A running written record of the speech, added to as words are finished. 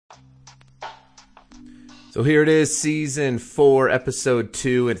So here it is, season 4, episode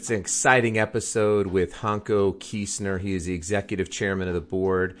 2. It's an exciting episode with Hanko Kiesner. He is the executive chairman of the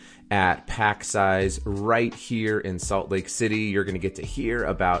board at PacSize right here in Salt Lake City. You're going to get to hear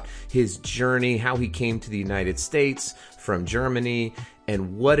about his journey, how he came to the United States from Germany,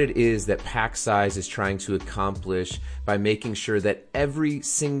 and what it is that PacSize is trying to accomplish by making sure that every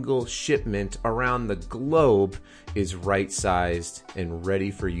single shipment around the globe is right-sized and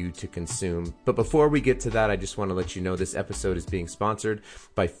ready for you to consume. But before we get to that, I just want to let you know this episode is being sponsored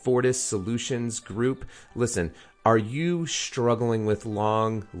by Fortis Solutions Group. Listen, are you struggling with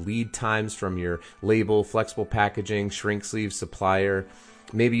long lead times from your label, flexible packaging, shrink sleeve supplier?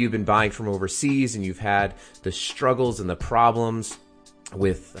 Maybe you've been buying from overseas and you've had the struggles and the problems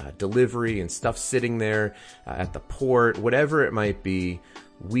with delivery and stuff sitting there at the port, whatever it might be.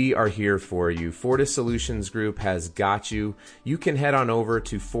 We are here for you. Fortis Solutions Group has got you. You can head on over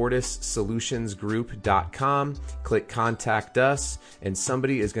to fortissolutionsgroup.com, click contact us, and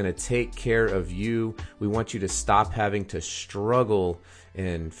somebody is going to take care of you. We want you to stop having to struggle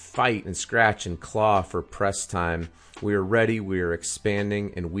and fight and scratch and claw for press time. We are ready, we are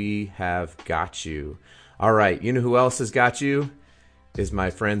expanding, and we have got you. All right, you know who else has got you? Is my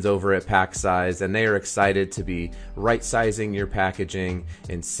friends over at PacSize, and they are excited to be right-sizing your packaging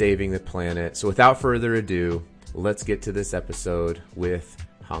and saving the planet. So without further ado, let's get to this episode with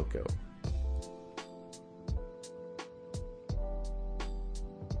Hanko.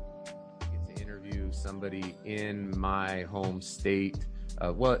 I get to interview somebody in my home state.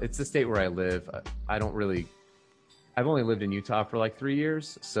 Well, it's the state where I live. I've only lived in Utah for like 3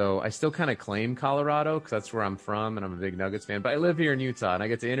 years, so I still kind of claim Colorado because that's where I'm from and I'm a big Nuggets fan. But I live here in Utah, and I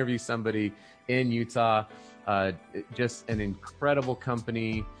get to interview somebody in Utah. Just an incredible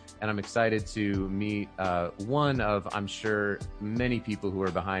company, and I'm excited to meet one of, I'm sure, many people who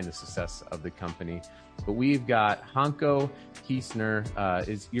are behind the success of the company. But we've got Hanko Kiesner.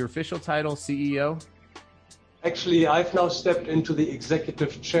 Is your official title CEO? Actually, I've now stepped into the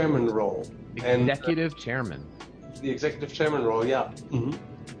executive chairman role. Executive chairman. The executive chairman role, yeah. Mm-hmm.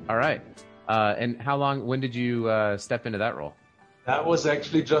 All right. And when did you step into that role? That was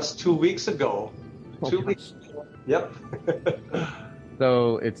actually just 2 weeks ago. Oh, 2 weeks ago. Yep.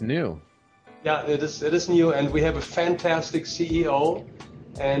 So it's new. Yeah, it is new, and we have a fantastic CEO,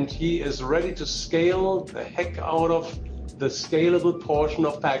 and he is ready to scale the heck out of the scalable portion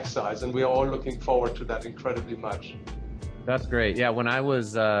of PacSize, and we are all looking forward to that incredibly much. That's great. Yeah,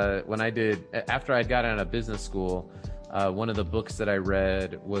 after I'd got out of business school, one of the books that I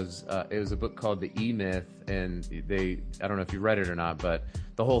read was it was a book called The E-Myth, and I don't know if you read it or not, but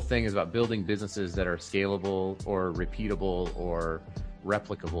the whole thing is about building businesses that are scalable or repeatable or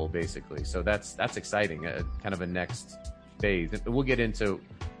replicable, basically. So that's exciting, kind of a next phase. And we'll get into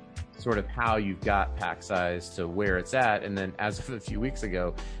sort of how you've got PacSize to where it's at, and then as of a few weeks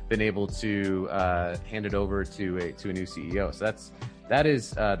ago, been able to hand it over to a new CEO. So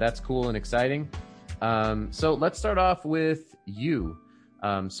that's cool and exciting. So let's start off with you.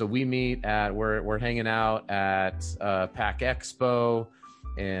 So we meet we're hanging out at Pack Expo,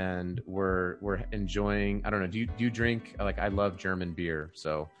 and we're enjoying. I don't know. Do you drink? Like, I love German beer,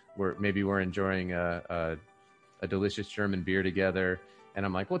 so we're enjoying a delicious German beer together. And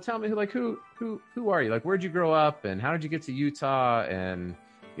I'm like, well, tell me, who are you? Like, where'd you grow up, and how did you get to Utah, and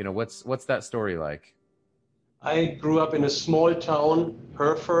what's that story like? I grew up in a small town,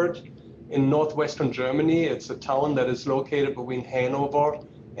 Herford, in northwestern Germany. It's a town that is located between Hanover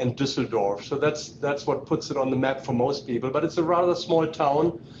and Düsseldorf. So that's what puts it on the map for most people. But it's a rather small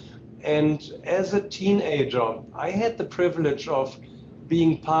town. And as a teenager, I had the privilege of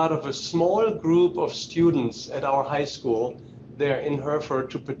being part of a small group of students at our high school there in Herford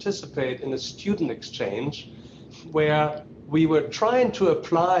to participate in a student exchange where we were trying to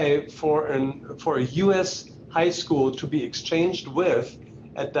apply for a U.S. high school to be exchanged with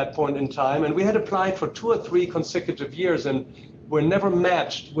at that point in time. And we had applied for 2 or 3 consecutive years and were never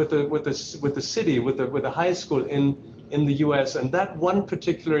matched with the city, with the high school in the U.S. And that one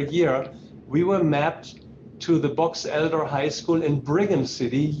particular year, we were mapped to the Box Elder High School in Brigham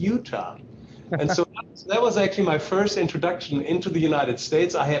City, Utah. And so that was actually my first introduction into the United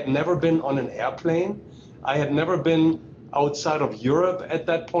States. I had never been on an airplane. I had never been outside of Europe at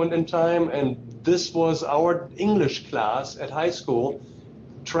that point in time. And this was our English class at high school,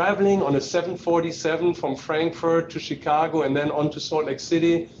 traveling on a 747 from Frankfurt to Chicago and then on to Salt Lake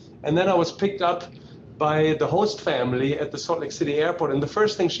City. And then I was picked up by the host family at the Salt Lake City airport. And the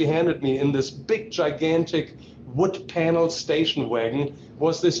first thing she handed me in this big, gigantic wood panel station wagon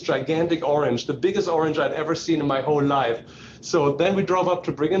was this gigantic orange, the biggest orange I'd ever seen in my whole life. So then we drove up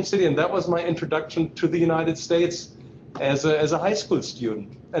to Brigham City, and that was my introduction to the United States as a high school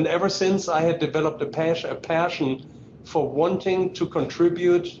student. And ever since, I had developed a passion for wanting to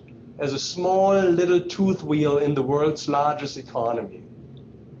contribute as a small little tooth wheel in the world's largest economy.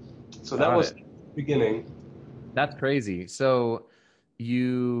 So that Got was it. the beginning. That's crazy. So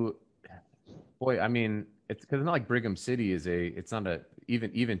you, boy, I mean, it's because it's not like Brigham City is it's not a,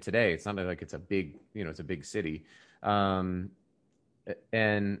 even today, it's not like it's a big, it's a big city. Um,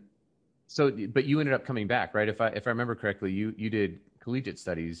 and so, but you ended up coming back, right? If I remember correctly, you did collegiate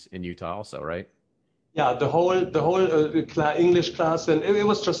studies in Utah also, right? Yeah, the whole English class, and it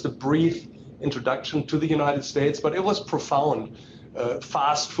was just a brief introduction to the United States, but it was profound.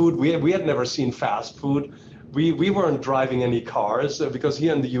 Fast food, we had never seen fast food. We weren't driving any cars because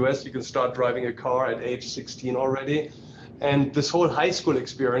here in the US you can start driving a car at age 16 already. And this whole high school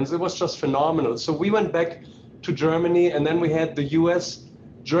experience, it was just phenomenal. So we went back to Germany, and then we had the US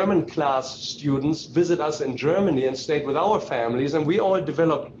German class students visit us in Germany and stayed with our families, and we all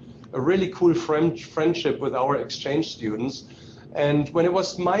developed a really cool friendship with our exchange students. And when it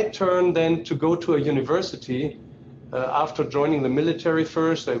was my turn then to go to a university, after joining the military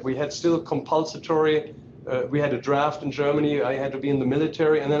first, we had still compulsory, we had a draft in Germany, I had to be in the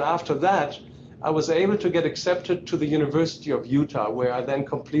military. And then after that, I was able to get accepted to the University of Utah, where I then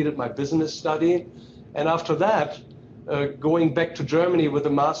completed my business study. And after that, going back to Germany with a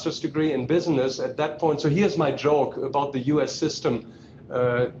master's degree in business at that point. So here's my joke about the US system.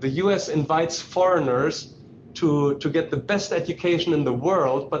 The US invites foreigners to get the best education in the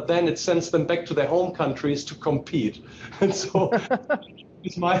world, but then it sends them back to their home countries to compete. And so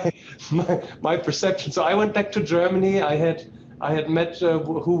it's my perception. So I went back to Germany. I had met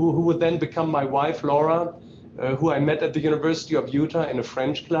who would then become my wife, Laura, who I met at the University of Utah in a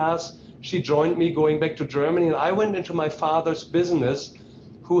French class. She joined me going back to Germany, and I went into my father's business,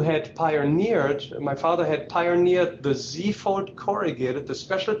 my father had pioneered the Z-fold corrugated, the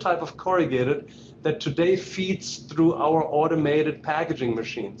special type of corrugated that today feeds through our automated packaging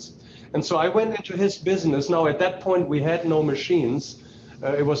machines. And so I went into his business. Now, at that point, we had no machines.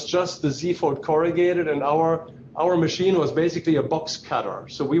 It was just the Z-fold corrugated, and our machine was basically a box cutter.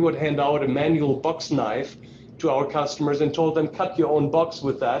 So we would hand out a manual box knife to our customers and told them, cut your own box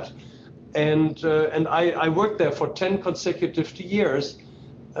with that. And I worked there for 10 consecutive years.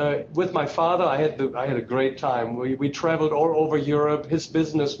 With my father, I had a great time. We traveled all over Europe. His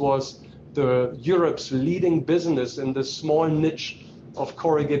business was Europe's leading business in this small niche of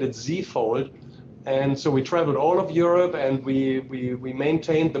corrugated Z-fold. And so we traveled all of Europe, and we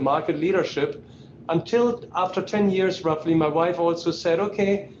maintained the market leadership until after 10 years roughly, my wife also said,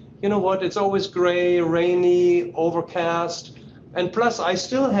 okay, you know what, it's always gray, rainy, overcast. And plus, I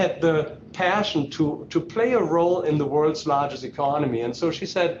still had the passion to play a role in the world's largest economy. And so she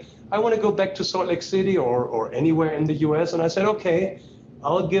said, I want to go back to Salt Lake City or anywhere in the US. And I said, okay,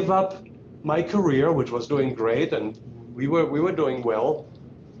 I'll give up my career, which was doing great, and we were doing well.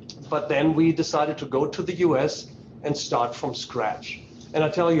 But then we decided to go to the US and start from scratch. And I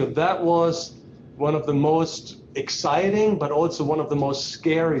tell you, that was one of the most exciting, but also one of the most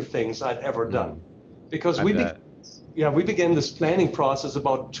scary things I'd ever done. Because we began this planning process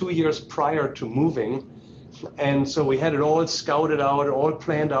about 2 years prior to moving. And so we had it all scouted out, all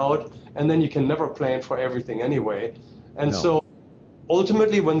planned out, and then you can never plan for everything anyway. And so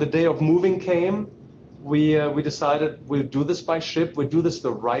ultimately, when the day of moving came, we decided we'll do this by ship, we'll do this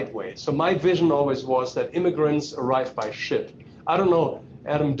the right way. So my vision always was that immigrants arrive by ship. I don't know,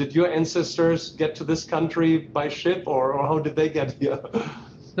 Adam, did your ancestors get to this country by ship, or how did they get here?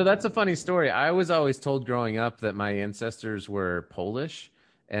 So that's a funny story. I was always told growing up that my ancestors were Polish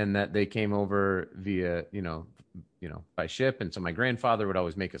and that they came over via, by ship. And so my grandfather would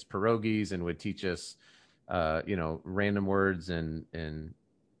always make us pierogies and would teach us, random words in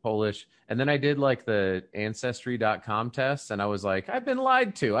Polish. And then I did like the ancestry.com test, and I was like, I've been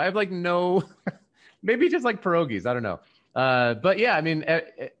lied to. I have like no, maybe just like pierogies. I don't know. But yeah, I mean,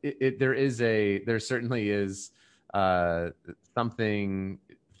 there certainly is something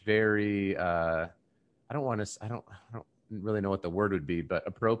very I don't really know what the word would be, but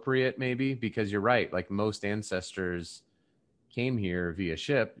appropriate maybe, because you're right, like most ancestors came here via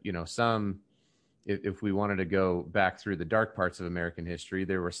ship. Some, if we wanted to go back through the dark parts of American history,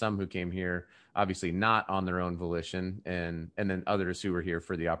 there were some who came here obviously not on their own volition, and then others who were here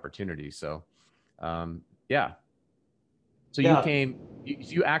for the opportunity. So yeah, so Yeah.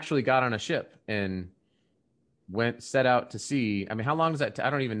 you actually got on a ship and set out to sea. I mean, how long does that? I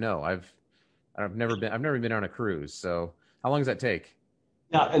don't even know. I've never been on a cruise. So how long does that take?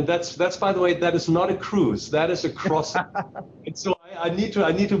 Yeah, and that's by the way, that is not a cruise. That is a crossing. And so we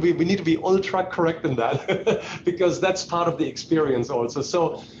need to be ultra correct in that because that's part of the experience also.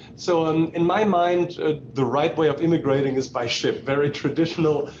 So in my mind, the right way of immigrating is by ship, very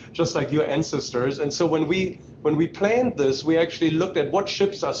traditional, just like your ancestors. And so when we planned this, we actually looked at what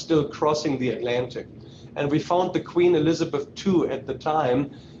ships are still crossing the Atlantic, and we found the Queen Elizabeth II at the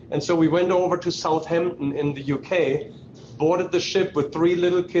time. And so we went over to Southampton in the UK, boarded the ship with three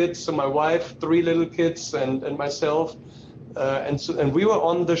little kids, so my wife, three little kids, and myself. And we were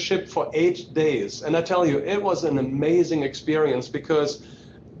on the ship for 8 days. And I tell you, it was an amazing experience because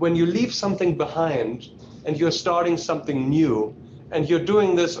when you leave something behind and you're starting something new and you're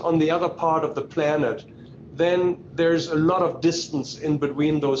doing this on the other part of the planet, then there's a lot of distance in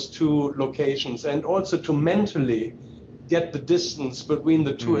between those two locations. And also to mentally get the distance between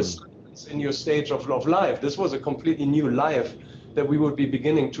the two assignments in your stage of life. This was a completely new life that we would be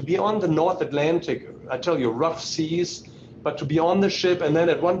beginning. To be on the North Atlantic, I tell you, rough seas, but to be on the ship, and then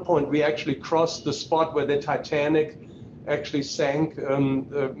at one point we actually crossed the spot where the Titanic actually sank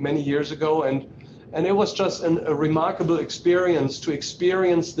many years ago, and it was just a remarkable experience to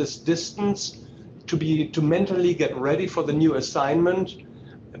experience this distance, to mentally get ready for the new assignment,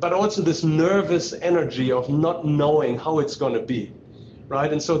 but also this nervous energy of not knowing how it's going to be,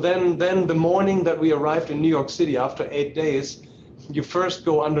 right? And so then the morning that we arrived in New York City after 8 days, you first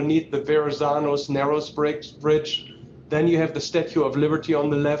go underneath the Verrazanos Narrows Bridge. Then you have the Statue of Liberty on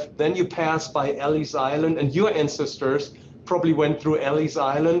the left. Then you pass by Ellis Island, and your ancestors probably went through Ellis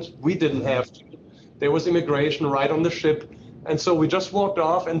Island. We didn't have to. There was immigration right on the ship. And so we just walked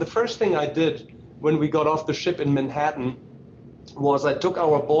off. And the first thing I did when we got off the ship in Manhattan was I took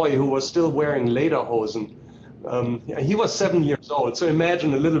our boy, who was still wearing lederhosen. He was 7 years old. So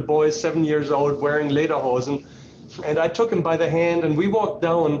imagine a little boy, 7 years old, wearing lederhosen. And I took him by the hand, and we walked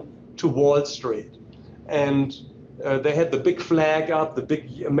down to Wall Street. And they had the big flag up, the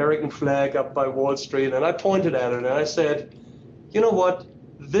big American flag up by Wall Street, and I pointed at it and I said, you know what?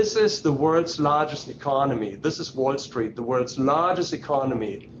 This is the world's largest economy. This is Wall Street, the world's largest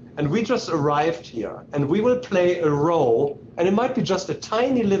economy. And we just arrived here, and we will play a role, and it might be just a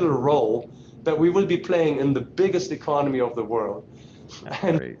tiny little role that we will be playing in the biggest economy of the world.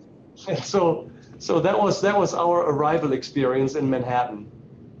 And so that was our arrival experience in Manhattan.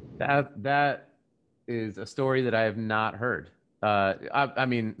 That is a story that I have not heard. I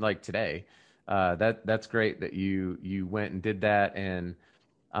mean, like today. That's great that you went and did that. And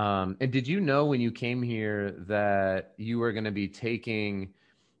did you know when you came here that you were going to be taking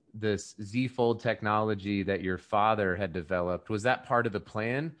this Z-Fold technology that your father had developed? Was that part of the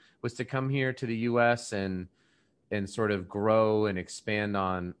plan? Was to come here to the U.S. and sort of grow and expand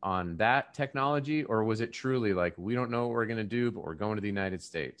on that technology, or was it truly like, we don't know what we're going to do, but we're going to the United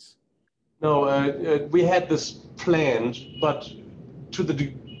States? No, we had this planned, but to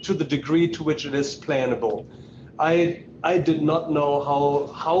the degree to which it is plannable. I did not know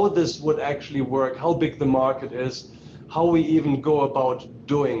how this would actually work, how big the market is, how we even go about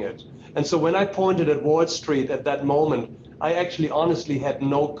doing it. And so when I pointed at Wall Street at that moment, I actually honestly had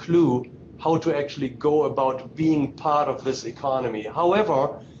no clue how to actually go about being part of this economy.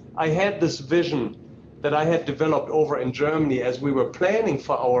 However, I had this vision that I had developed over in Germany as we were planning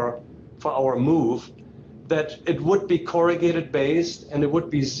for our move, that it would be corrugated based and it would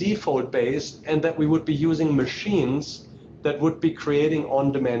be Z-Fold based, and that we would be using machines that would be creating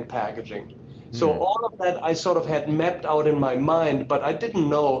on-demand packaging. So all of that I sort of had mapped out in my mind, but I didn't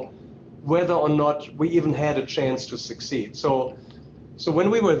know whether or not we even had a chance to succeed. So when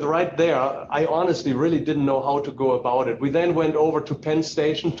we were right there, I honestly really didn't know how to go about it. We then went over to Penn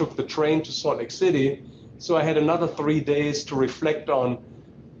Station, took the train to Salt Lake City. So I had another 3 days to reflect on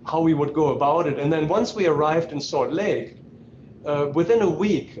how we would go about it. And then once we arrived in Salt Lake, within a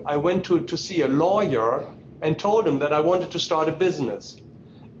week, I went to see a lawyer and told him that I wanted to start a business.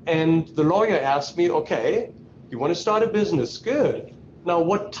 And the lawyer asked me, okay, you want to start a business? Good. Now,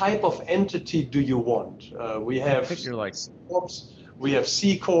 what type of entity do you want? We have we have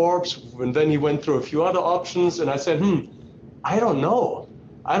C Corps, and then he went through a few other options, and I said, I don't know.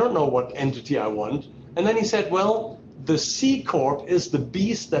 I don't know what entity I want. And then he said, well, the C Corp is the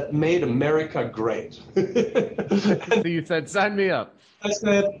beast that made America great. So you said, sign me up. I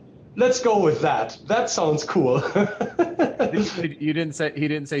said, let's go with that. That sounds cool. He didn't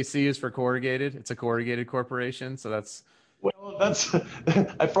say C is for corrugated. It's a corrugated corporation. So that's. Well,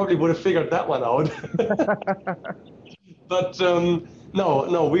 I probably would have figured that one out. But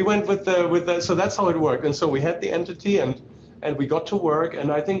no, we went with the, so that's how it worked. And so we had the entity and we got to work.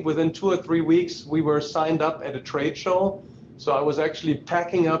 And I think within 2 or 3 weeks, we were signed up at a trade show. So I was actually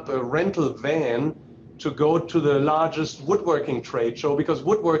packing up a rental van to go to the largest woodworking trade show because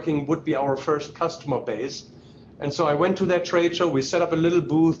woodworking would be our first customer base. And so I went to that trade show. We set up a little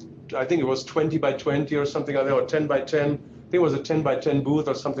booth. I think it was 20 by 20 or something like that, or 10 by 10. I think it was a 10 by 10 booth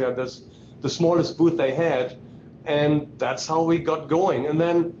or something like this, the smallest booth they had. And that's how we got going. And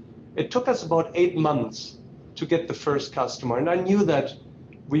then it took us about 8 months to get the first customer. And I knew that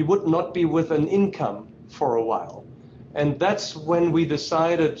we would not be with an income for a while. And that's when we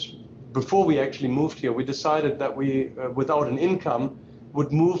decided, before we actually moved here, we decided that we, without an income,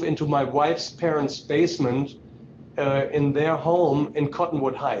 would move into my wife's parents' basement in their home in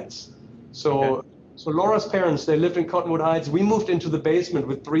Cottonwood Heights. So Laura's parents, they lived in Cottonwood Heights. We moved into the basement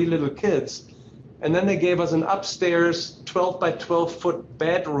with 3 little kids. And then they gave us an upstairs 12 by 12 foot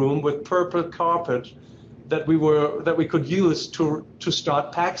bedroom with purple carpet that we could use to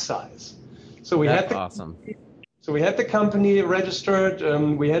start Pack Size. So we That's had awesome. So we had the company registered,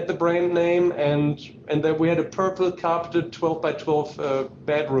 we had the brand name, and then we had a purple carpeted 12 by 12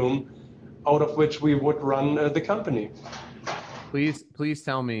 bedroom, out of which we would run the company. Please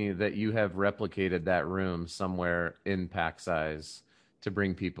tell me that you have replicated that room somewhere in Pack Size to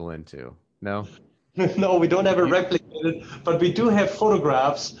bring people into. No? No, we don't have it replicated, but we do have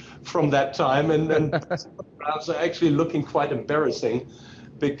photographs from that time, and photographs are actually looking quite embarrassing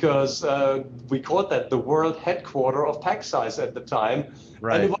because we called that the world headquarter of Pack Size at the time.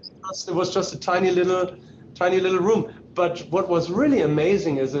 Right. And it was just a tiny little room. But what was really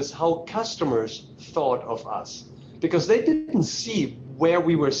amazing is how customers thought of us, because they didn't see where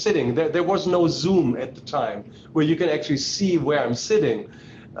we were sitting. There was no Zoom at the time where you can actually see where I'm sitting.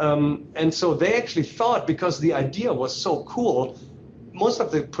 And so they actually thought, because the idea was so cool, most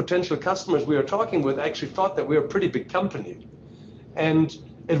of the potential customers we were talking with actually thought that we were a pretty big company. And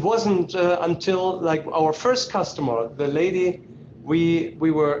it wasn't until like our first customer, the lady we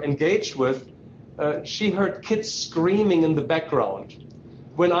were engaged with, she heard kids screaming in the background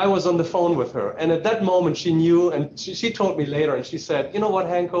when I was on the phone with her. And at that moment she knew, and she told me later, and she said, you know what,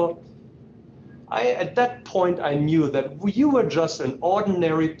 Hanko? At that point, I knew that you were just an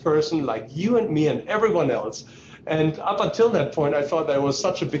ordinary person like you and me and everyone else. And up until that point, I thought that was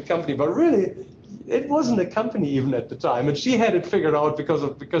such a big company, but really, it wasn't a company even at the time. And she had it figured out because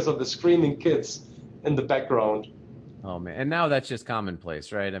of the screaming kids in the background. Oh man. And now that's just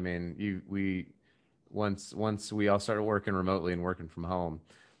commonplace, right? I mean, once we all started working remotely and working from home,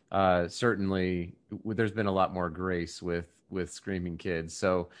 certainly there's been a lot more grace with screaming kids.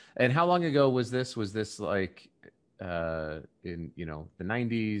 So, and how long ago was this? Was this like in the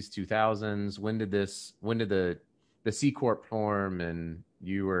 90s, 2000s? When did the C Corp form and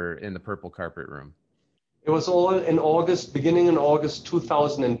you were in the purple carpet room? It was all in August, beginning in August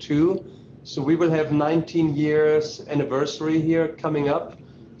 2002. So we will have 19 years anniversary here coming up.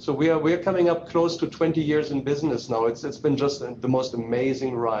 So we're coming up close to 20 years in business now. It's been just the most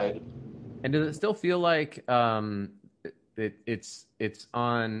amazing ride. And does it still feel like it's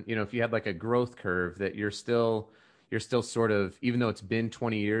on, if you had like a growth curve that you're still sort of, even though it's been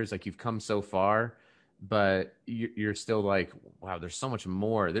 20 years, like you've come so far, but you're still like, wow, there's so much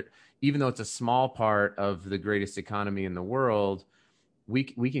more there, even though it's a small part of the greatest economy in the world, we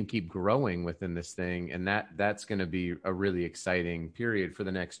can keep growing within this thing. And that's going to be a really exciting period for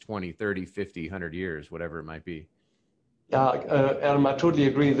the next 20, 30, 50, 100 years, whatever it might be. Yeah, Adam, I totally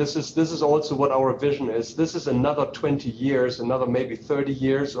agree. This is also what our vision is. This is another 20 years, another maybe 30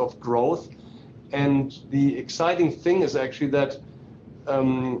 years of growth. And the exciting thing is actually that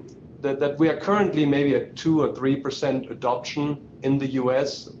that we are currently maybe at 2 or 3% adoption in the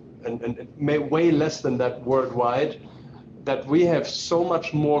US and way less than that worldwide, that we have so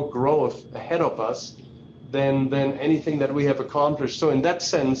much more growth ahead of us than anything that we have accomplished. So in that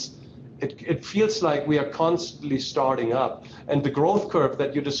sense, it feels like we are constantly starting up. And the growth curve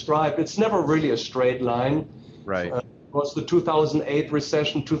that you described, it's never really a straight line. Right. It was the 2008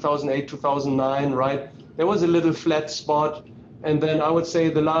 recession, 2008, 2009, right? There was a little flat spot. And then I would say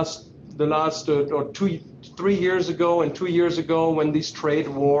the last or 3 years ago and 2 years ago, when these trade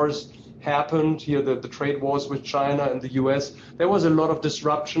wars happened here, the trade wars with China and the US, there was a lot of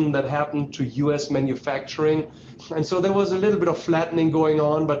disruption that happened to US manufacturing. And so there was a little bit of flattening going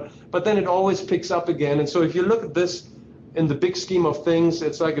on, but then it always picks up again. And so if you look at this in the big scheme of things,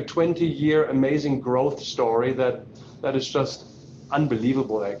 it's like a 20-year amazing growth story that is just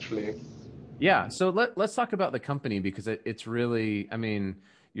unbelievable, actually. Yeah. So let's talk about the company, because it's really, I mean,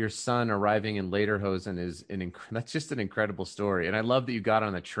 your son arriving in Lederhosen is that's just an incredible story. And I love that you got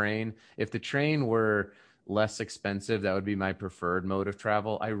on the train. If the train were less expensive, that would be my preferred mode of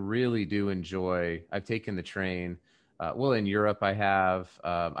travel. I really do enjoy, I've taken the train well, in Europe, I have.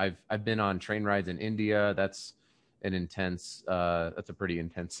 I've been on train rides in India. That's an intense. That's a pretty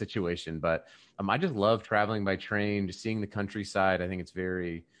intense situation. But I just love traveling by train, just seeing the countryside. I think it's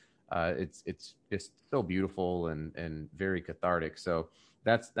very, it's just so beautiful and very cathartic. So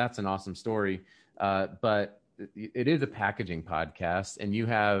that's an awesome story. But it is a packaging podcast, and you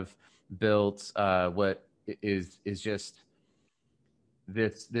have built what is just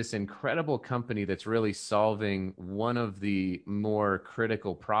this incredible company that's really solving one of the more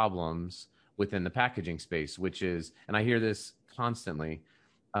critical problems within the packaging space, which is, and I hear this constantly,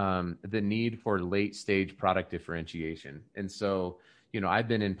 the need for late stage product differentiation. And so, I've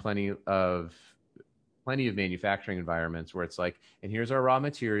been in plenty of manufacturing environments where it's like, and here's our raw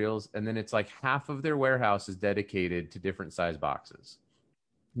materials, and then it's like half of their warehouse is dedicated to different size boxes.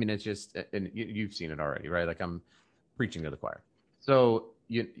 I mean, it's just, and you've seen it already, right? Like, I'm preaching to the choir. So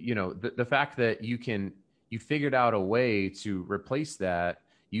the fact that you figured out a way to replace that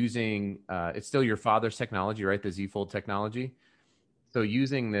using it's still your father's technology, right? The Z-Fold technology. So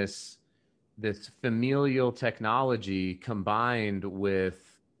using this familial technology combined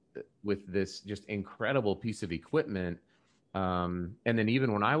with this just incredible piece of equipment. And then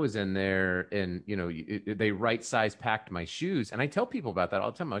even when I was in there and, they right size packed my shoes, and I tell people about that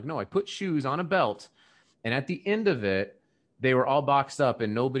all the time. I'm like, no, I put shoes on a belt, and at the end of it, they were all boxed up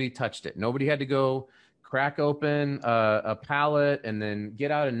and nobody touched it. Nobody had to go crack open a pallet and then get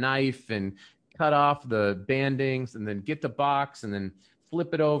out a knife and cut off the bandings and then get the box and then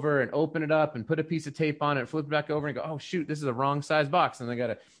flip it over and open it up and put a piece of tape on it, flip it back over and go, oh shoot, this is the wrong size box. And they got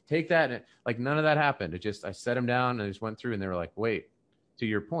to take that. And none of that happened. I set them down and I just went through and they were like, wait, to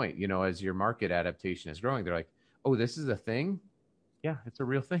your point, as your market adaptation is growing, they're like, oh, this is a thing. Yeah, it's a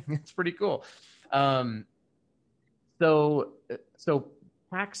real thing. It's pretty cool. So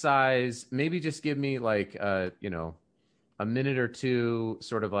pack size, maybe just give me a minute or two,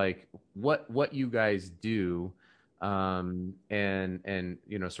 sort of like what you guys do, and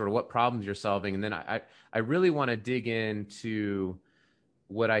sort of what problems you're solving. And then I really want to dig into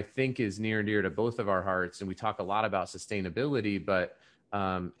what I think is near and dear to both of our hearts. And we talk a lot about sustainability, but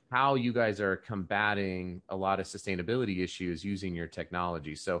how you guys are combating a lot of sustainability issues using your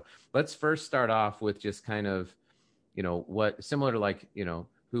technology. So let's first start off with just kind of, what similar to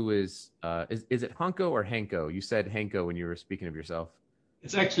who is it Hanko or Hanko? You said Hanko when you were speaking of yourself.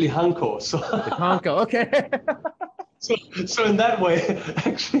 It's actually Hanko. So it's Hanko. Okay. so in that way,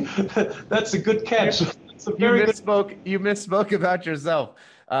 actually, that's a good catch. It's a very You misspoke about yourself.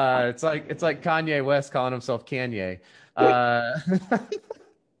 It's like Kanye West calling himself Kanye. That's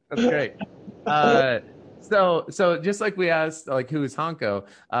great. So just like we asked, who is Hanko,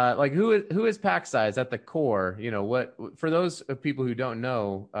 who is pack size at the core? What, for those people who don't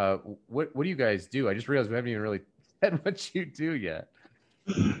know, what do you guys do? I just realized we haven't even really said what you do yet.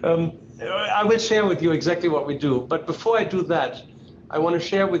 I will share with you exactly what we do. But before I do that, I want to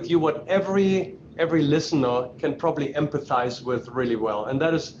share with you what every listener can probably empathize with really well. And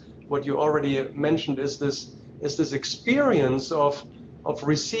that is what you already mentioned, is this experience of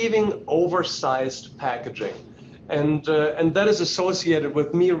receiving oversized packaging. And that is associated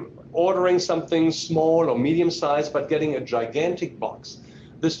with me ordering something small or medium sized, but getting a gigantic box.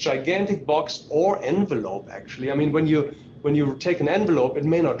 This gigantic box or envelope, actually. I mean, when you take an envelope, it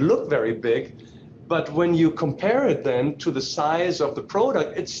may not look very big, but when you compare it then to the size of the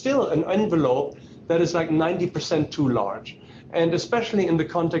product, it's still an envelope that is like 90% too large. And especially in the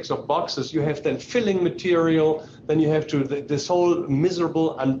context of boxes, you have then filling material, then you have this whole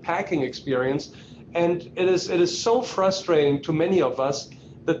miserable unpacking experience. And it is so frustrating to many of us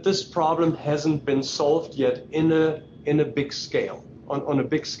that this problem hasn't been solved yet in a big scale, on a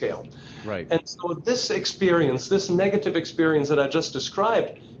big scale. Right. And so this experience, this negative experience that I just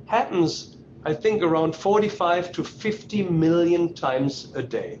described, happens, I think, around 45 to 50 million times a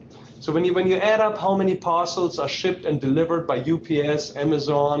day. So when you add up how many parcels are shipped and delivered by UPS,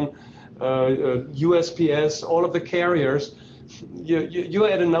 Amazon, USPS, all of the carriers, you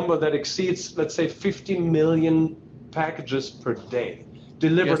add a number that exceeds, let's say, 50 million packages per day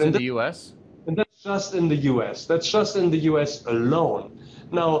delivered. Just in the US? And that's just in the US. That's just in the US alone.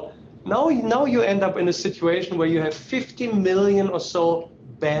 Now you end up in a situation where you have 50 million or so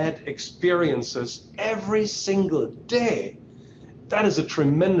bad experiences every single day. That is a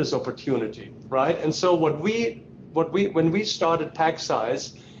tremendous opportunity, right? And so when we started Pack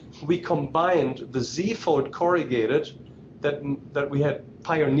Size, we combined the Z-Fold corrugated that we had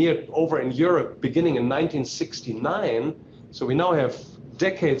pioneered over in Europe beginning in 1969. So we now have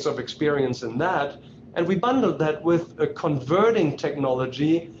decades of experience in that, and we bundled that with a converting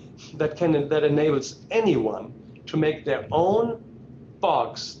technology that enables anyone to make their own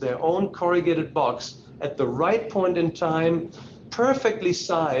box, their own corrugated box at the right point in time, perfectly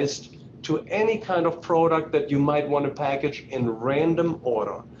sized to any kind of product that you might want to package in random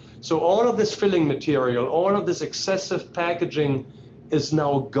order. So all of this filling material, all of this excessive packaging is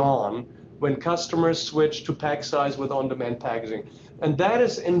now gone when customers switch to pack size with on-demand packaging. And that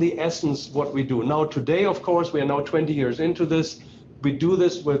is in the essence what we do. Now today, of course, we are now 20 years into this. We do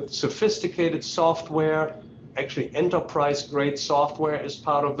this with sophisticated software, actually enterprise-grade software is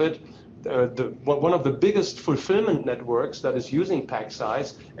part of it. One of the biggest fulfillment networks that is using pack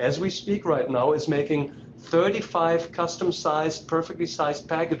size, as we speak right now, is making 35 custom-sized, perfectly sized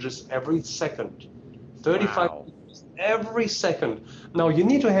packages every second. 35 Wow. every second. Now you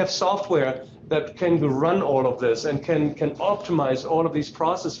need to have software that can run all of this and can optimize all of these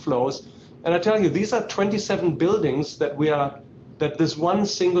process flows. And I tell you, these are 27 buildings that this one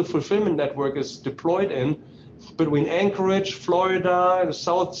single fulfillment network is deployed in, between Anchorage, Florida,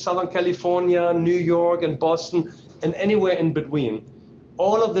 Southern California, New York, and Boston, and anywhere in between.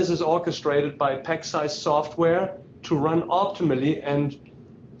 All of this is orchestrated by PackSize software to run optimally. And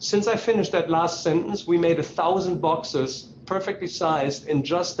since I finished that last sentence, we made 1,000 boxes perfectly sized in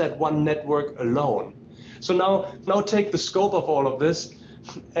just that one network alone. So now take the scope of all of this,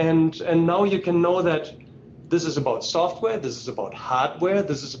 and now you can know that this is about software, this is about hardware,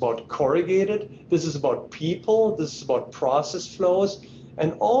 this is about corrugated, this is about people, this is about process flows.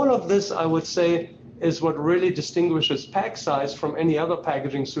 And all of this, I would say, is what really distinguishes PackSize from any other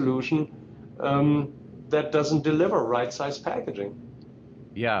packaging solution that doesn't deliver right-size packaging.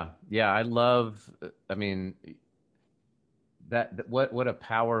 Yeah, I love. I mean, what a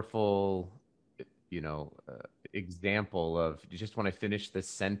powerful, example of just when I finish this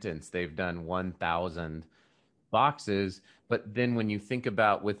sentence, they've done 1,000 boxes. But then when you think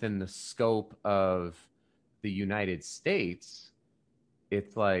about within the scope of the United States,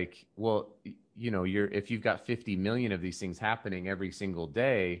 it's like, well, if you've got 50 million of these things happening every single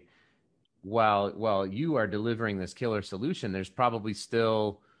day, while you are delivering this killer solution, there's probably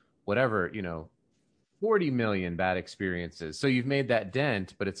still whatever, 40 million bad experiences. So you've made that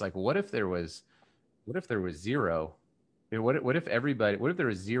dent, but it's like, what if there was zero? What if there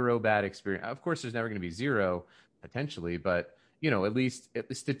was zero bad experience? Of course, there's never going to be zero potentially, but at least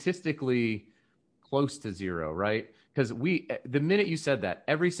statistically close to zero, right? Because the minute you said that,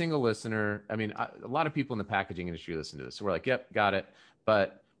 every single listener, I mean, a lot of people in the packaging industry listen to this, so we're like, yep, got it.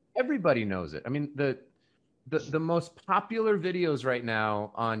 But everybody knows it. I mean, the most popular videos right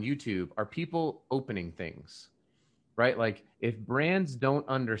now on YouTube are people opening things, right? Like if brands don't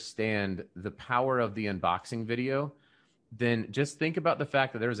understand the power of the unboxing video, then just think about the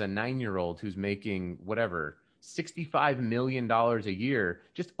fact that there's a 9-year-old who's making whatever $65 million a year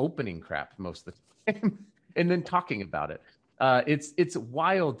just opening crap most of the time and then talking about it. It's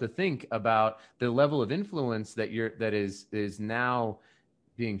wild to think about the level of influence that is now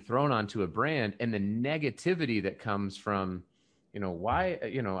being thrown onto a brand, and the negativity that comes from, why,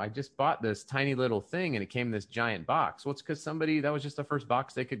 I just bought this tiny little thing and it came in this giant box. Well, it's because that was just the first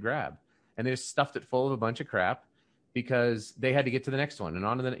box they could grab, and they just stuffed it full of a bunch of crap because they had to get to the next one and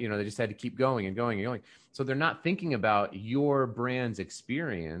on to the, they just had to keep going and going and going. So they're not thinking about your brand's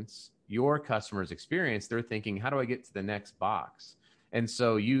experience, your customer's experience. They're thinking, how do I get to the next box? And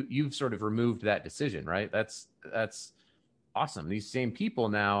so you've sort of removed that decision, right? That's awesome. These same people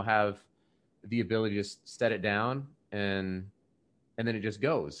now have the ability to just set it down and then it just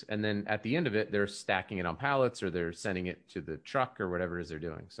goes. And then at the end of it, they're stacking it on pallets or they're sending it to the truck or whatever it is they're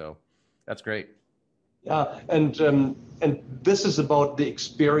doing. So that's great. Yeah, and this is about the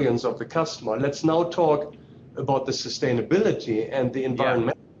experience of the customer. Let's now talk about the sustainability and the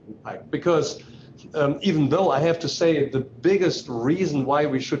environmental impact. Because even though I have to say the biggest reason why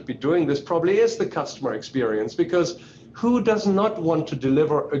we should be doing this probably is the customer experience, because who does not want to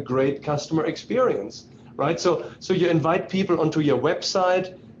deliver a great customer experience, right? So you invite people onto your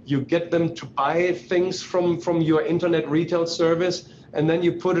website, you get them to buy things from your internet retail service, and then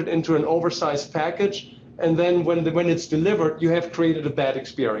you put it into an oversized package, and then when it's delivered, you have created a bad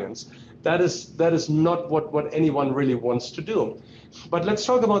experience. That is not what anyone really wants to do. But let's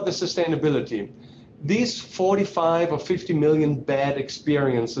talk about the sustainability. These 45 or 50 million bad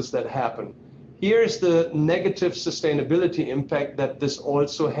experiences that happen, here's the negative sustainability impact that this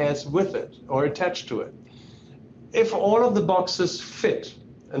also has with it or attached to it. If all of the boxes fit,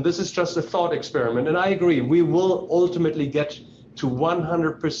 and this is just a thought experiment, and I agree, we will ultimately get to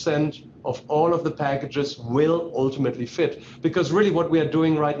 100% of all of the packages will ultimately fit. Because really what we are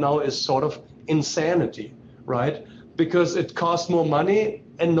doing right now is sort of insanity, right? Because it costs more money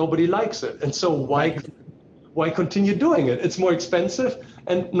and nobody likes it. And so why why continue doing it? It's more expensive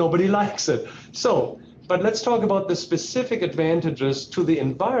and nobody likes it. So, but let's talk about the specific advantages to the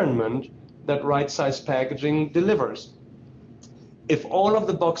environment that right-size packaging delivers. If all of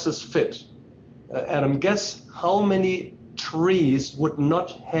the boxes fit, Adam, guess how many trees would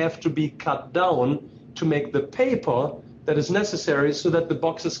not have to be cut down to make the paper that is necessary so that the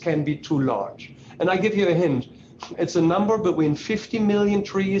boxes can be too large? And I give you a hint. It's a number between 50 million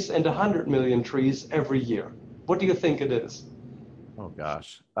trees and 100 million trees every year. What do you think it is? Oh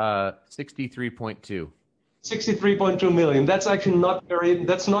gosh, 63.2. 63.2 million. That's actually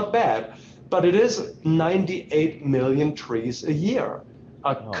that's not bad, but it is 98 million trees a year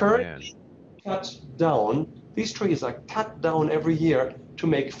are currently cut down. These trees are cut down every year to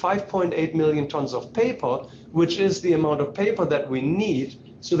make 5.8 million tons of paper, which is the amount of paper that we need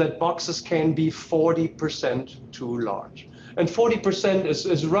so that boxes can be 40% too large. And 40%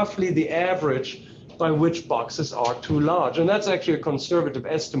 is roughly the average by which boxes are too large. And that's actually a conservative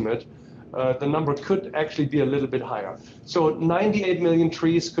estimate. The number could actually be a little bit higher. So 98 million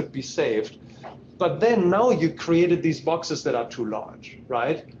trees could be saved. But then now you created these boxes that are too large,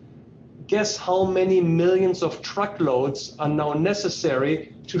 right? Guess how many millions of truckloads are now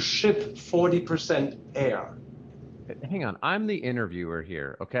necessary to ship 40% air? Hang on, I'm the interviewer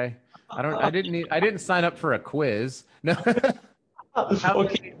here, okay? I didn't sign up for a quiz. No.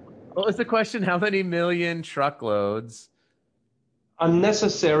 Okay. What was the question? How many million truckloads are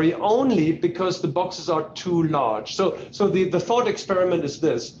necessary only because the boxes are too large? So the thought experiment is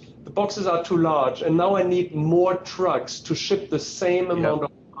this: the boxes are too large, and now I need more trucks to ship the same amount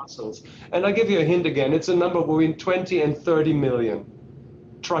of parcels. And I give you a hint again. It's a number between 20 and 30 million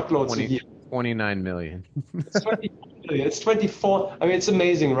truckloads a year. 29 million. It's 24 million. It's 24. I mean, it's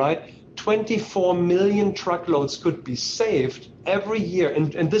amazing, right? 24 million truckloads could be saved every year.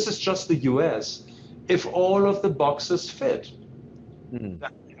 And this is just the US, if all of the boxes fit. I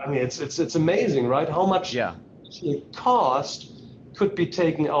mean, it's amazing, right? How much cost could be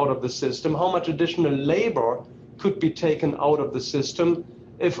taken out of the system, how much additional labor could be taken out of the system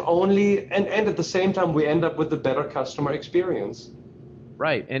if only, and at the same time, we end up with a better customer experience.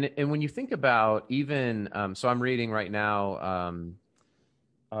 Right. And when you think about even, so I'm reading right now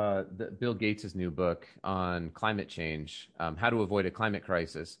Bill Gates' new book on climate change, how to avoid a climate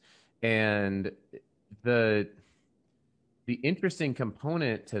crisis. And the interesting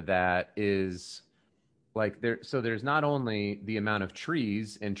component to that is like there's not only the amount of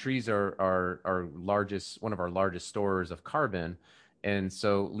trees, and trees are one of our largest storers of carbon. And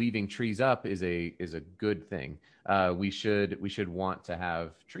so leaving trees up is a good thing. We should want to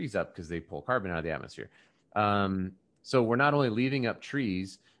have trees up because they pull carbon out of the atmosphere. So we're not only leaving up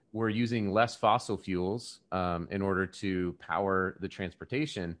trees, we're using less fossil fuels in order to power the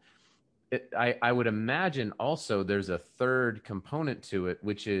transportation. I would imagine also there's a third component to it,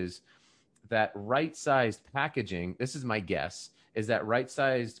 which is that right-sized packaging. This is my guess, is that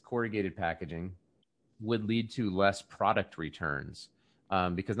right-sized corrugated packaging would lead to less product returns,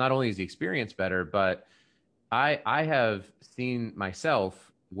 because not only is the experience better, but I have seen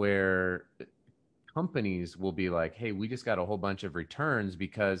myself where companies will be like, hey, we just got a whole bunch of returns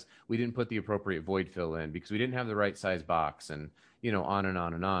because we didn't put the appropriate void fill in, because we didn't have the right size box, and on and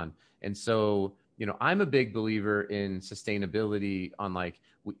on and on. And so I'm a big believer in sustainability on like,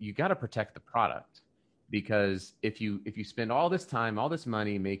 you got to protect the product, because if you spend all this time, all this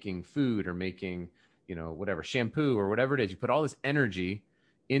money making food or making whatever, shampoo or whatever it is, you put all this energy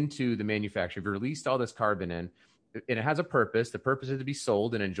into the manufacturer, you've released all this carbon in, and it has a purpose. The purpose is to be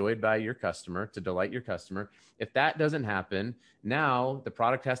sold and enjoyed by your customer, to delight your customer. If that doesn't happen, now the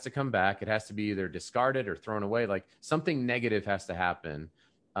product has to come back. It has to be either discarded or thrown away. Like something negative has to happen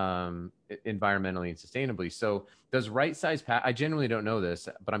environmentally and sustainably. So does right size I genuinely don't know this,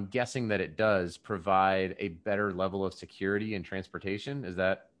 but I'm guessing that it does provide a better level of security in transportation. Is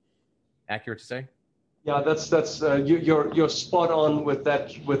that accurate to say? Yeah, that's you're spot on with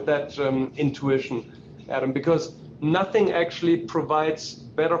that intuition, Adam, because nothing actually provides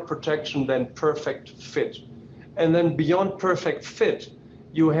better protection than perfect fit. And then beyond perfect fit,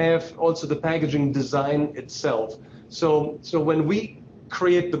 you have also the packaging design itself. So when we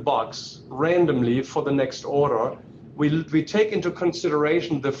create the box randomly for the next order, we take into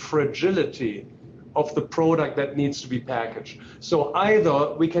consideration the fragility of the product that needs to be packaged. So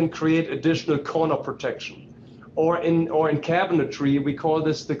either we can create additional corner protection, or in cabinetry, we call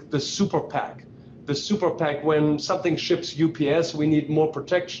this the super pack. The super pack, when something ships UPS, we need more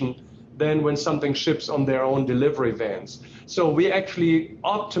protection than when something ships on their own delivery vans. So we actually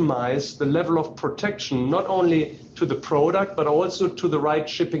optimize the level of protection, not only to the product, but also to the right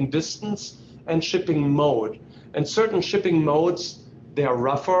shipping distance and shipping mode. And certain shipping modes, they are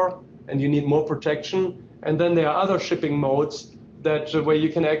rougher and you need more protection. And then there are other shipping modes that where you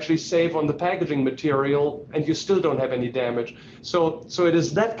can actually save on the packaging material and you still don't have any damage. So it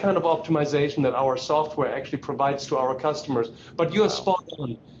is that kind of optimization that our software actually provides to our customers. But you are spot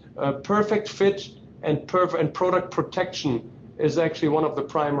on. Perfect fit and product protection is actually one of the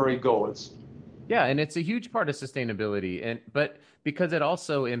primary goals. Yeah, and it's a huge part of sustainability, but because it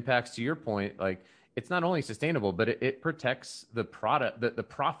also impacts, to your point, like it's not only sustainable, but it protects the product, the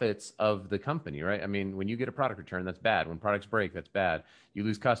profits of the company, right? I mean, when you get a product return, that's bad. When products break, that's bad. You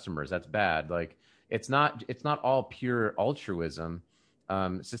lose customers, that's bad. Like it's not all pure altruism.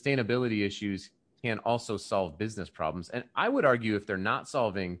 Sustainability issues can also solve business problems, and I would argue if they're not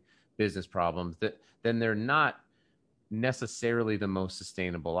solving business problems, then they're not necessarily the most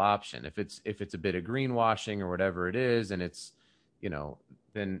sustainable option. If it's a bit of greenwashing or whatever it is, and it's,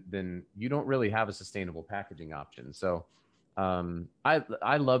 then you don't really have a sustainable packaging option. So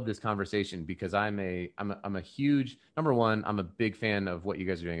I love this conversation because I'm a huge, number one, I'm a big fan of what you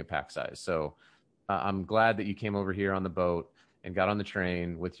guys are doing at Packsize. So I'm glad that you came over here on the boat and got on the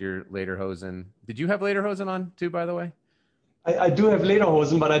train with your lederhosen. Did you have lederhosen on too, by the way? I do have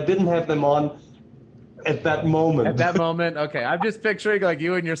lederhosen, but I didn't have them on at that moment. At that moment, okay. I'm just picturing like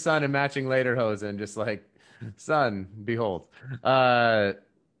you and your son in matching lederhosen, just like, son, behold. I'm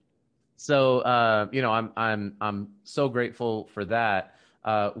so grateful for that.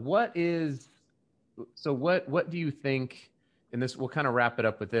 What do you think? And this, we'll kind of wrap it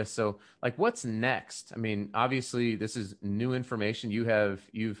up with this. So, like, what's next? I mean, obviously, this is new information.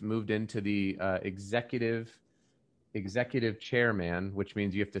 You've moved into the executive chairman, which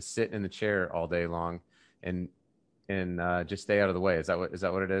means you have to sit in the chair all day long and just stay out of the way. Is that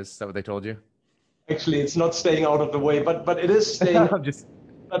what it is? Is that what they told you? Actually, it's not staying out of the way, but it is staying.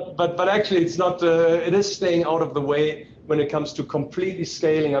 But actually, it's not. It is staying out of the way when it comes to completely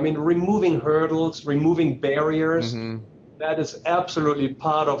scaling. I mean, removing hurdles, removing barriers. Mm-hmm. That is absolutely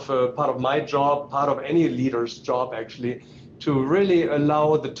part of my job, part of any leader's job, actually, to really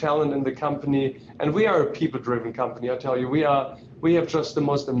allow the talent in the company. And we are a people-driven company. I tell you, we have just the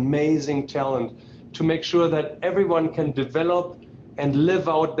most amazing talent to make sure that everyone can develop and live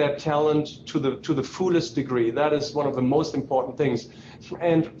out their talent to the fullest degree. That is one of the most important things.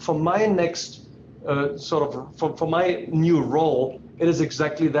 And for my next for my new role, it is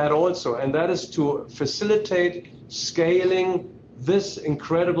exactly that also, and that is to facilitate scaling this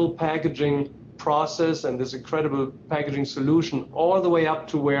incredible packaging process and this incredible packaging solution all the way up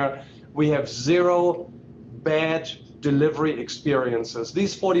to where we have zero bad delivery experiences.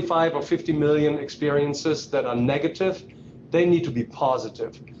 These 45 or 50 million experiences that are negative, they need to be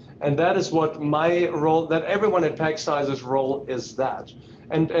positive. And that is what my role, that everyone at Packsize's role is that.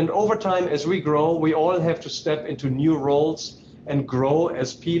 And over time, as we grow, we all have to step into new roles and grow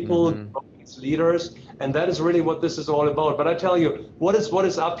as people, mm-hmm. grow as leaders. And that is really what this is all about. But I tell you, what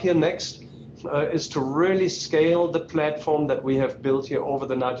is up here next is to really scale the platform that we have built here over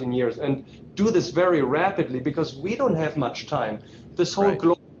the 19 years and do this very rapidly because we don't have much time. This whole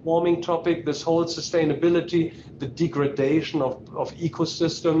global warming topic, this whole sustainability, the degradation of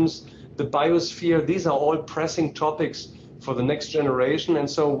ecosystems, the biosphere, these are all pressing topics for the next generation. And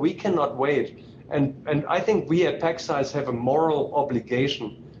so we cannot wait. And I think we at Packsize have a moral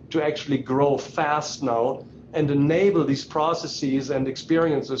obligation to actually grow fast now and enable these processes and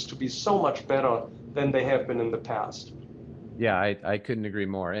experiences to be so much better than they have been in the past. Yeah, I couldn't agree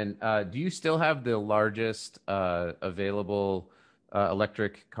more. And do you still have the largest available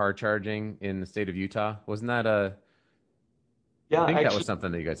electric car charging in the state of Utah? Wasn't that I think that was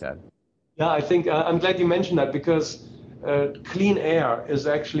something that you guys had. Yeah, I think I'm glad you mentioned that because clean air is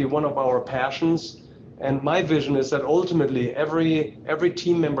actually one of our passions. And my vision is that ultimately every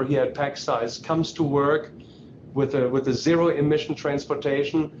team member here at Packsize comes to work with a zero emission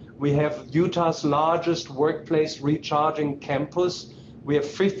transportation. We have Utah's largest workplace recharging campus. We have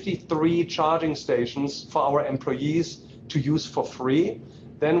 53 charging stations for our employees to use for free.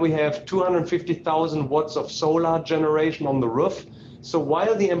 Then we have 250,000 watts of solar generation on the roof. So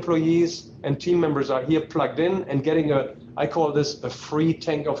while the employees and team members are here plugged in and getting I call this a free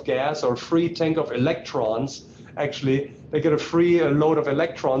tank of gas or a free tank of electrons, actually, they get a free load of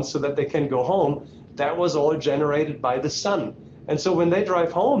electrons so that they can go home. That was all generated by the sun. And so when they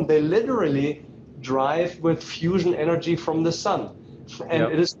drive home, they literally drive with fusion energy from the sun.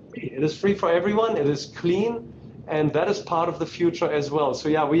 And It is free. It is free for everyone. It is clean. And that is part of the future as well. So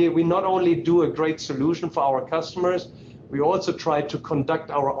yeah, we not only do a great solution for our customers, we also try to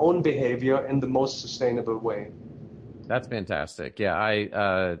conduct our own behavior in the most sustainable way. That's fantastic.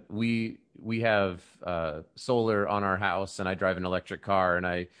 Yeah, we we have solar on our house, and I drive an electric car, and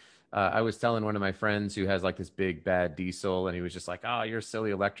I was telling one of my friends who has like this big bad diesel, and he was just like, "Oh, you're a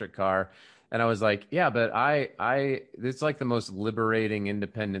silly electric car." And I was like, "Yeah, but it's like the most liberating,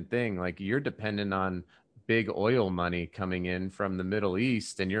 independent thing. Like you're dependent on big oil money coming in from the Middle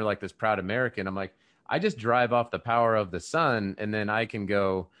East, and you're like this proud American." I'm like, I just drive off the power of the sun, and then I can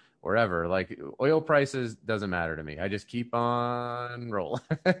go wherever. Like oil prices doesn't matter to me. I just keep on rolling.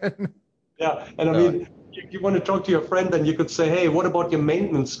 Yeah, and I So mean, you want to talk to your friend, and you could say, "Hey, what about your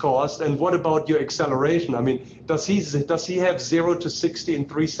maintenance cost, and what about your acceleration? I mean, does he have 0 to 60 in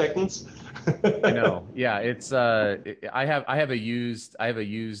 3 seconds?" I know. Yeah, it's I have a used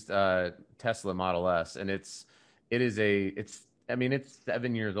Tesla Model S, and it's I mean it's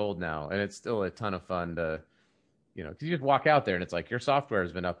 7 years old now, and it's still a ton of fun to, because you just walk out there and it's like your software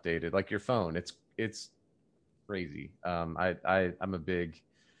has been updated, like your phone. It's crazy. I'm a big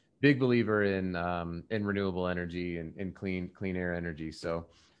believer in renewable energy and in clean air energy. So,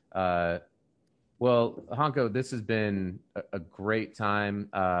 uh, well, Hanko, this has been a great time.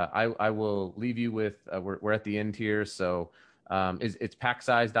 I will leave you with we're at the end here, so it's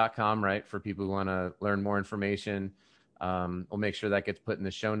packsize.com, right? For people who want to learn more information. We'll make sure that gets put in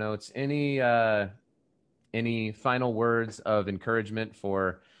the show notes. Any final words of encouragement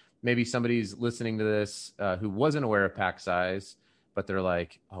for maybe somebody's listening to this who wasn't aware of pack size, but they're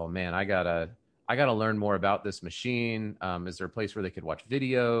like, "Oh man, I gotta learn more about this machine." Is there a place where they could watch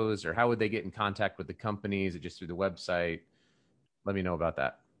videos, or how would they get in contact with the company? Is it just through the website? Let me know about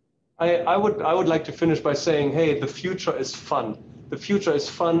that. I would like to finish by saying, hey, the future is fun. The future is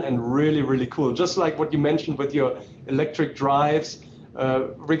fun and really, really cool. Just like what you mentioned with your electric drives.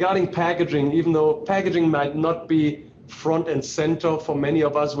 Regarding packaging, even though packaging might not be front and center for many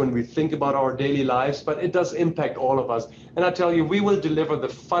of us when we think about our daily lives, but it does impact all of us. And I tell you, we will deliver the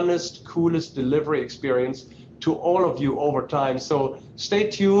funnest, coolest delivery experience to all of you over time. So stay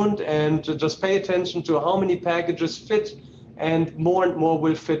tuned and just pay attention to how many packages fit, and more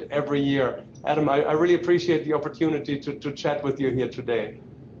will fit every year. Adam, I really appreciate the opportunity to chat with you here today.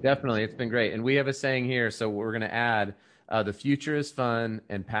 Definitely, it's been great. And we have a saying here, so we're going to add the future is fun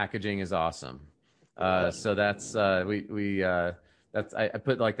and packaging is awesome. So that's I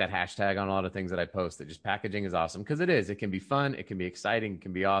put like that hashtag on a lot of things that I post, that just packaging is awesome, because it is. It can be fun, it can be exciting, it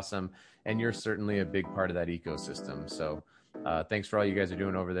can be awesome, and you're certainly a big part of that ecosystem. So thanks for all you guys are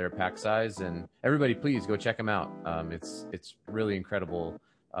doing over there at Pack Size, and everybody, please go check them out. It's really incredible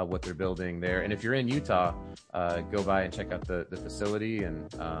what they're building there. And if you're in Utah, go by and check out the facility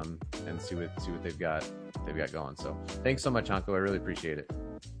and see what they've got going. So thanks so much, Hanko. I really appreciate it.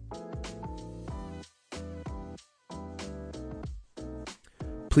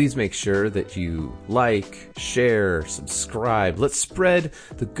 Please make sure that you like, share, subscribe. Let's spread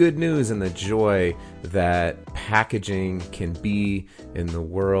the good news and the joy that packaging can be in the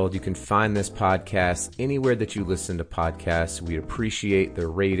world. You can find this podcast anywhere that you listen to podcasts. We appreciate the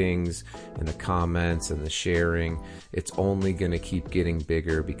ratings and the comments and the sharing. It's only going to keep getting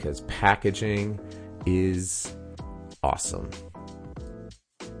bigger because packaging is awesome.